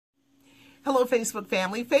Hello, Facebook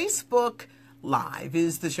family. Facebook Live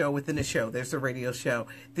is the show within the show. There's a radio show.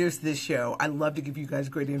 There's this show. I love to give you guys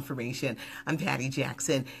great information. I'm Patty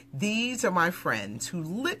Jackson. These are my friends who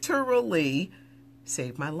literally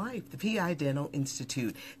saved my life. The PI Dental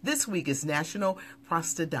Institute. This week is National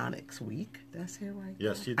Prosthodontics Week. Did I say it right?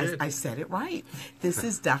 Yes, you did. I said it right. This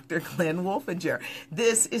is Dr. Glenn Wolfinger.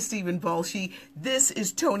 This is Stephen Balshi. This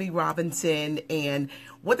is Toni Robinson. And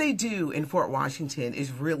what they do in Fort Washington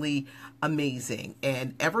is really amazing.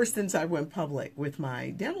 And ever since I went public with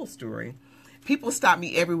my dental story, people stop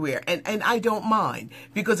me everywhere, and I don't mind,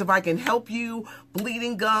 because if I can help you,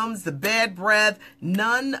 bleeding gums, the bad breath,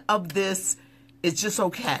 none of this is just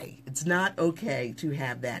okay. It's not okay to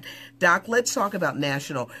have that. Doc, let's talk about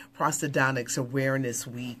National Prosthodontics Awareness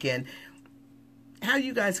Week and how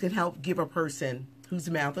you guys can help give a person whose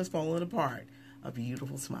mouth is falling apart a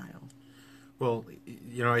beautiful smile. Well,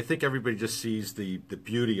 you know, I think everybody just sees the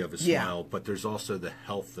beauty of a smile, but there's also the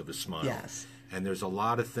health of a smile. Yes. And there's a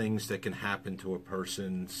lot of things that can happen to a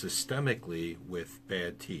person systemically with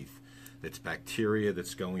bad teeth. It's bacteria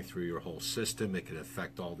that's going through your whole system. It can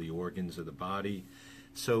affect all the organs of the body.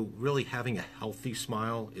 So really having a healthy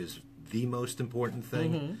smile is the most important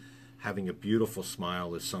thing. Mm-hmm. Having a beautiful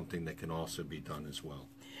smile is something that can also be done as well.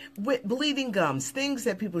 With bleeding gums, things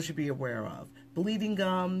that people should be aware of. Bleeding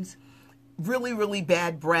gums, really, really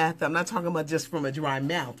bad breath. I'm not talking about just from a dry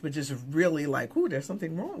mouth, but just really like, ooh, there's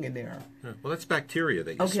something wrong in there. Yeah, well, that's bacteria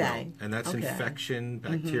that you smell. And that's infection,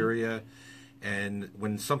 bacteria. Mm-hmm. And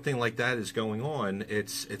when something like that is going on,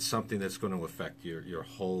 it's something that's going to affect your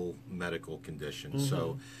whole medical condition. Mm-hmm.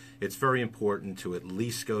 So it's very important to at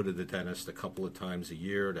least go to the dentist a couple of times a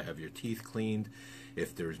year to have your teeth cleaned.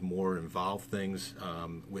 If there's more involved things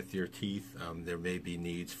with your teeth, there may be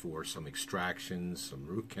needs for some extractions, some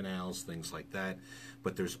root canals, things like that.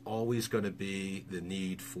 But there's always going to be the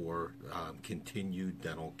need for continued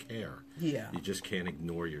dental care. Yeah. You just can't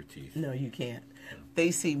ignore your teeth. No, you can't.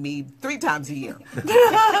 They see me 3 times a year.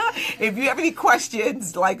 If you have any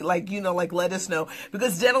questions, like let us know,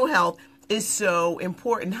 because dental health is so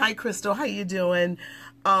important. Hi, Crystal. How you doing?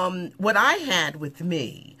 What I had with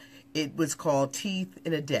me, it was called Teeth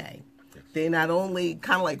in a Day. Yes. They not only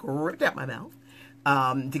kind of like ripped out my mouth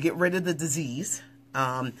to get rid of the disease,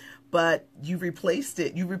 but you replaced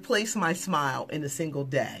it. You replaced my smile in a single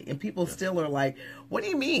day. And people still are like, what do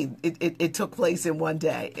you mean it took place in one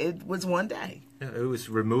day? It was one day. Yeah, it was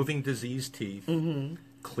removing diseased teeth,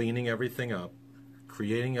 cleaning everything up,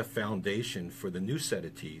 creating a foundation for the new set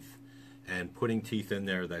of teeth, and putting teeth in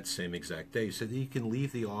there that same exact day so that you can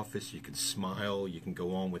leave the office, you can smile, you can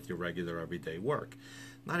go on with your regular everyday work.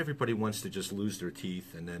 Not everybody wants to just lose their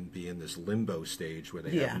teeth and then be in this limbo stage where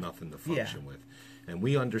they have nothing to function with. And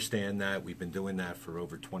we understand that. We've been doing that for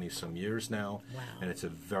over 20-some years now, and it's a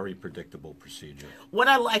very predictable procedure. What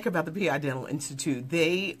I like about the PI Dental Institute,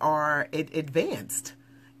 they are advanced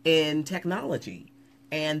in technology.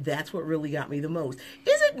 And that's what really got me the most.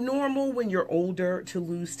 Is it normal when you're older to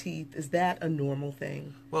lose teeth? Is that a normal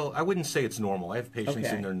thing? Well, I wouldn't say it's normal. I have patients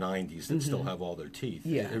in their 90s that still have all their teeth.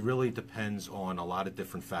 Yeah. It really depends on a lot of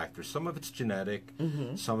different factors. Some of it's genetic.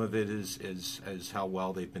 Some of it is how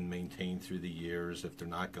well they've been maintained through the years, if they're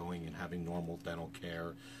not going and having normal dental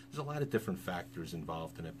care. There's a lot of different factors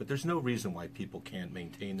involved in it. But there's no reason why people can't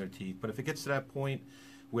maintain their teeth. But if it gets to that point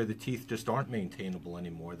where the teeth just aren't maintainable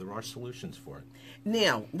anymore, there are solutions for it.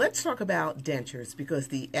 Now, let's talk about dentures, because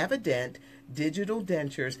the AvaDent Digital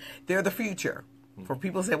Dentures, they're the future. For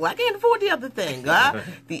people who say, well, I can't afford the other thing.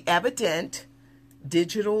 The AvaDent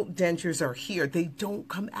Digital Dentures are here. They don't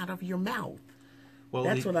come out of your mouth. Well,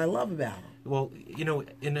 that's what I love about them. Well, you know,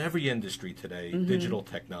 in every industry today, digital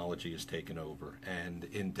technology has taken over. And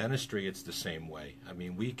in dentistry, it's the same way. I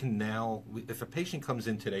mean, we can now, if a patient comes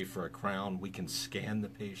in today for a crown, we can scan the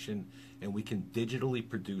patient and we can digitally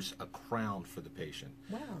produce a crown for the patient.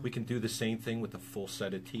 Wow. We can do the same thing with a full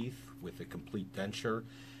set of teeth, with a complete denture.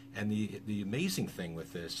 And the amazing thing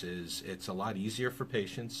with this is it's a lot easier for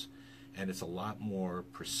patients, and it's a lot more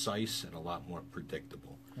precise and a lot more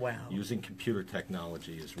predictable. Wow. Using computer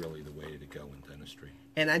technology is really the way to go in dentistry.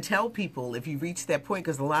 And I tell people, if you reach that point,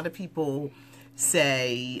 because a lot of people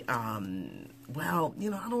say, well, you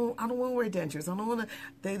know, I don't want to wear dentures. I don't want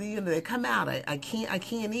to. They come out. I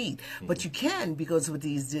can't eat. But you can, because with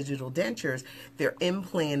these digital dentures, they're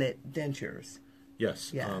implanted dentures.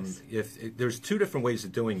 Yes. If there's 2 different ways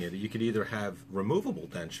of doing it. You could either have removable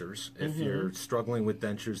dentures. If you're struggling with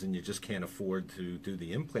dentures and you just can't afford to do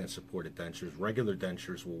the implant-supported dentures, regular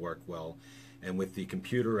dentures will work well. And with the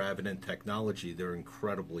computer AvaDent technology, they're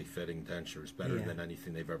incredibly fitting dentures, better than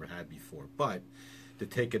anything they've ever had before. But to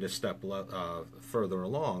take it a step further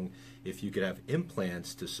along, if you could have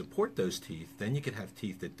implants to support those teeth, then you could have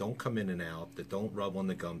teeth that don't come in and out, that don't rub on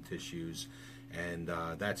the gum tissues, and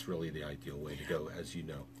that's really the ideal way to go, as you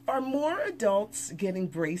know. Are more adults getting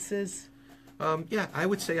braces? Yeah, I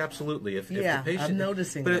would say absolutely. If the patient, I'm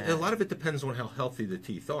noticing but that. a lot of it depends on how healthy the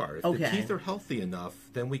teeth are. If the teeth are healthy enough,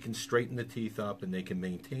 then we can straighten the teeth up and they can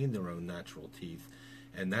maintain their own natural teeth.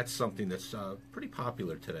 And that's something that's pretty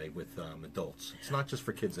popular today with adults. It's not just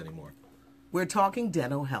for kids anymore. We're talking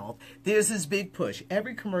dental health. There's this big push.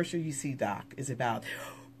 Every commercial you see, Doc, is about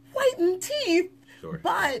whiten teeth,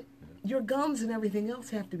 but your gums and everything else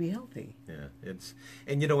have to be healthy. Yeah,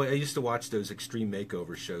 and you know, I used to watch those extreme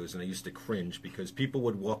makeover shows, and I used to cringe because people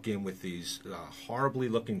would walk in with these horribly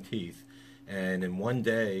looking teeth, and in one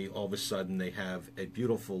day, all of a sudden, they have a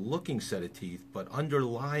beautiful looking set of teeth, but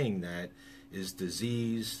underlying that is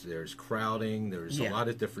disease, there's crowding, there's a lot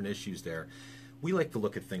of different issues there. We like to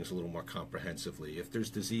look at things a little more comprehensively. If there's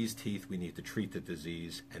diseased teeth, we need to treat the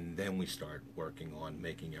disease, and then we start working on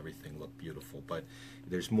making everything look beautiful. But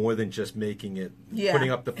there's more than just making it, putting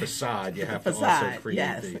up the facade. You have to also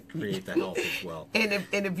create the health as well. And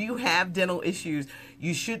if you have dental issues,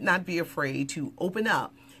 you should not be afraid to open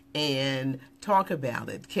up and talk about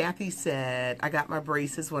it. Kathy said, I got my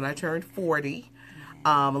braces when I turned 40.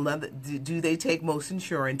 Do they take most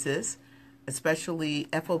insurances, especially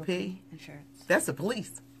FOP? Insurance. That's the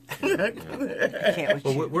police.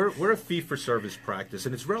 Well, we're a fee-for-service practice,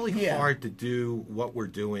 and it's really hard to do what we're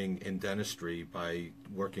doing in dentistry by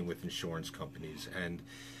working with insurance companies. And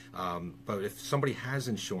but if somebody has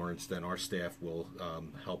insurance, then our staff will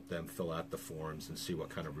help them fill out the forms and see what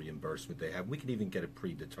kind of reimbursement they have. We can even get it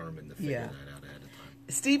predetermined to figure that out ahead of time.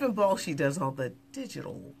 Stephen Balshi does all the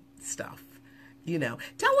digital stuff. You know,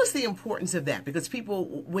 tell us the importance of that, because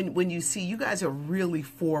people, when you see, you guys are really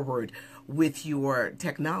forward with your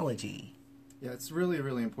technology. Yeah, it's really,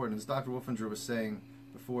 really important. As Dr. Wolfinger was saying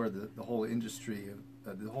before, the whole industry,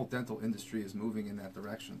 the whole dental industry is moving in that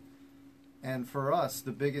direction. And for us,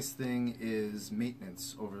 the biggest thing is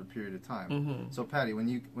maintenance over a period of time. Mm-hmm. So, Patty, when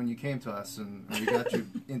you came to us and we got you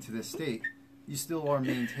into this state, you still are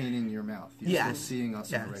maintaining your mouth. You're still seeing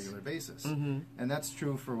us on a regular basis. Mm-hmm. And that's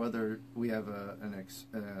true for whether we have a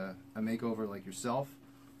makeover like yourself,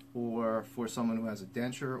 or for someone who has a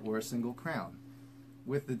denture or a single crown.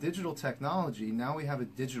 With the digital technology, now we have a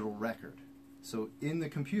digital record. So in the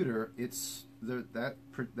computer, it's that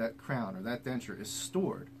crown or that denture is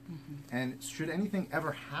stored. Mm-hmm. And should anything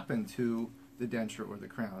ever happen to the denture or the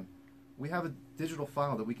crown, we have a digital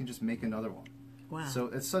file that we can just make another one. Wow. So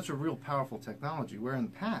it's such a real powerful technology, where in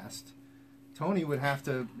the past, Toni would have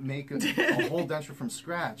to make a whole denture from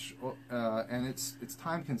scratch, and it's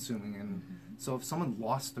time consuming. And so if someone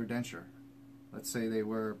lost their denture, let's say they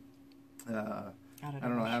were, out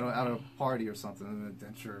of a party or something, and the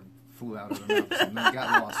denture flew out of their mouth, and then it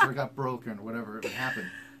got lost or it got broken or whatever it would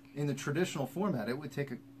happen. In the traditional format, it would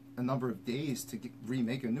take a number of days to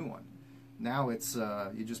remake a new one. Now it's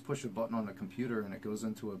you just push a button on a computer and it goes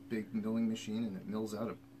into a big milling machine and it mills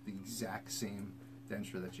out the exact same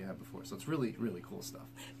denture that you had before. So it's really, really cool stuff.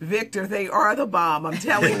 Victor, they are the bomb. I'm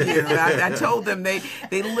telling you. I told them they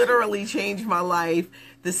literally changed my life.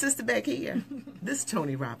 The sister back here, this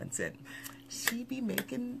Toni Robinson, she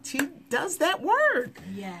does that work.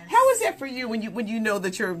 Yes. How is that for you when you know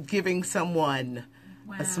that you're giving someone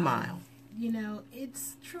a smile? You know,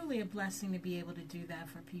 it's truly a blessing to be able to do that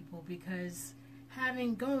for people, because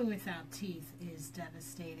going without teeth is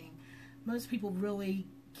devastating. Most people really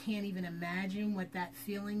can't even imagine what that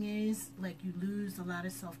feeling is. Like, you lose a lot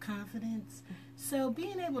of self-confidence. So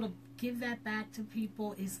being able to give that back to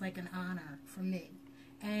people is like an honor for me.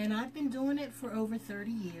 And I've been doing it for over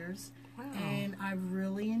 30 years. Wow. And I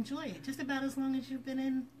really enjoy it. Just about as long as you've been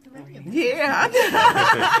in the radio. Yeah.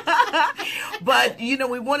 But,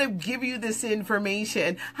 we want to give you this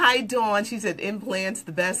information. Hi, Dawn. She said, implants,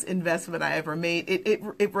 the best investment I ever made.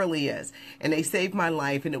 It really is. And they saved my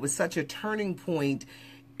life. And it was such a turning point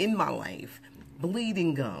in my life.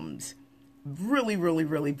 Bleeding gums. Really, really,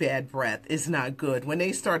 really bad breath is not good. When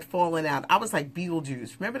they start falling out, I was like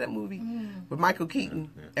Beetlejuice. Remember that movie with Michael Keaton?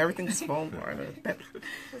 Yeah. Everything's falling apart.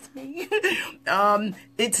 That's me.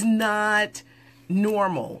 It's not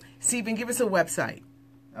normal. Stephen, give us a website.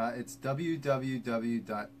 It's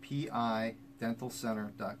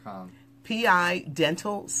www.pidentalcenter.com.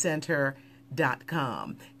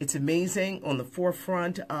 pidentalcenter.com. It's amazing, on the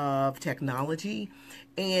forefront of technology,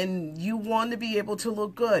 and you want to be able to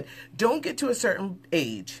look good. Don't get to a certain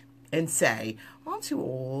age and say, well, I'm too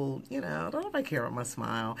old, I don't know if I care about my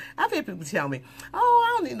smile. I've had people tell me, oh,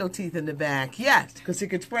 I don't need no teeth in the back. Yes, because it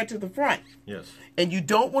can spread to the front. Yes. And you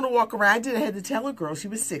don't want to walk around. I had to tell a girl, she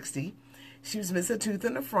was 60. She was missing a tooth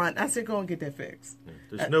in the front. I said, go and get that fixed.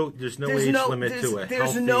 There's no age limit to a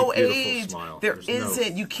healthy, beautiful smile. There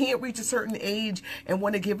isn't. You can't reach a certain age and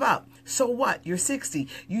want to give up. So what? You're 60.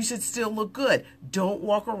 You should still look good. Don't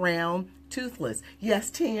walk around toothless. Yes,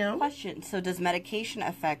 Tam? Question. So does medication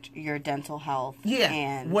affect your dental health? Yeah.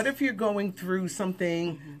 And what if you're going through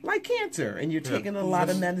something like cancer and you're taking a lot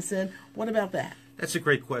of medicine? What about that? That's a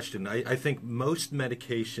great question. I think most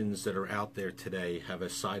medications that are out there today have a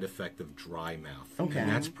side effect of dry mouth. Okay. And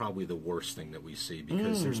that's probably the worst thing that we see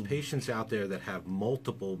because there's patients out there that have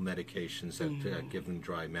multiple medications that give them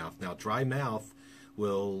dry mouth. Now, dry mouth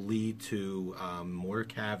will lead to more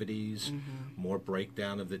cavities, more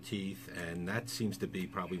breakdown of the teeth, and that seems to be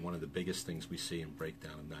probably one of the biggest things we see in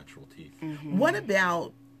breakdown of natural teeth. What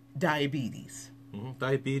about diabetes?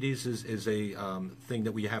 Diabetes is a thing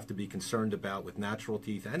that we have to be concerned about with natural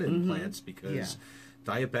teeth and implants because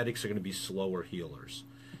diabetics are going to be slower healers.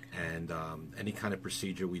 And any kind of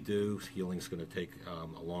procedure we do, healing is going to take a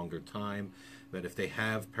longer time. But if they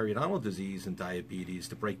have periodontal disease and diabetes,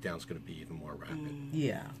 the breakdown is going to be even more rapid.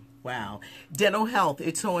 Yeah. Wow. Dental health,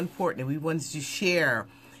 it's so important. And we wanted to share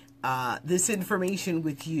this information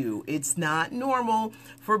with you. It's not normal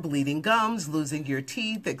for bleeding gums, losing your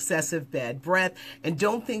teeth, excessive bad breath, and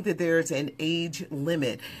don't think that there's an age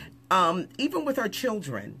limit. Even with our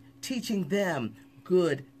children, teaching them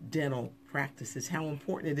good dental practices, how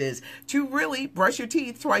important it is to really brush your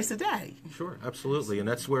teeth twice a day. Sure, absolutely. And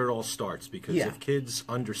that's where it all starts because if kids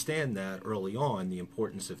understand that early on, the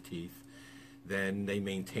importance of teeth, then they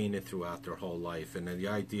maintain it throughout their whole life. And then the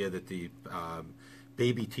idea that the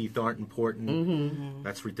baby teeth aren't important,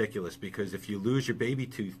 that's ridiculous because if you lose your baby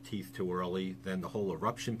teeth too early, then the whole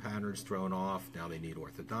eruption pattern is thrown off. Now they need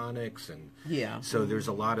orthodontics, and so there's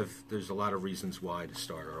a lot of reasons why to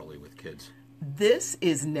start early with kids. This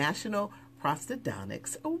is National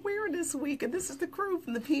Prosthodontics Awareness Week, and this is the crew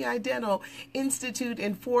from the PI Dental Institute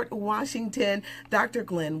in Fort Washington. Dr.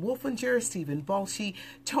 Glenn Wolfinger, Stephen Balshi,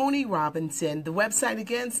 Toni Robinson. The website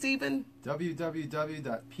again, Stephen?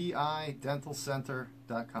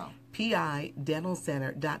 www.pidentalcenter.com.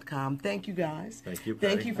 pidentalcenter.com. Thank you, guys. Thank you, Patty.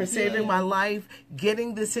 Thank you for saving my life,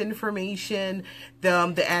 getting this information,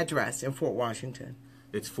 the address in Fort Washington.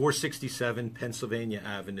 It's 467 Pennsylvania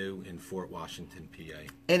Avenue in Fort Washington, PA.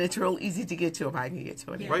 And it's real easy to get to if I can get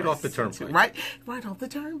to it. Right off the turnpike. Right off the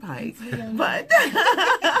turnpike.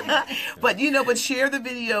 But share the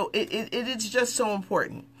video. It is just so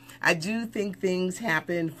important. I do think things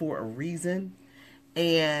happen for a reason,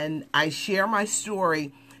 and I share my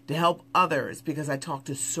story to help others because I talk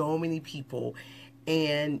to so many people.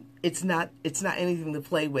 And it's not anything to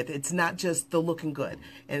play with. It's not just the looking good.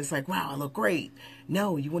 And it's like, wow, I look great.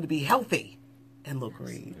 No, you want to be healthy and look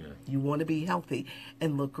great. Yeah. You want to be healthy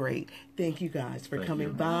and look great. Thank you guys for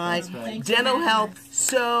coming by. Dental health,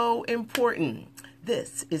 so important.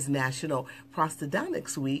 This is National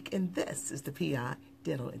Prosthodontics Week, and this is the PI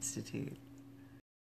Dental Institute.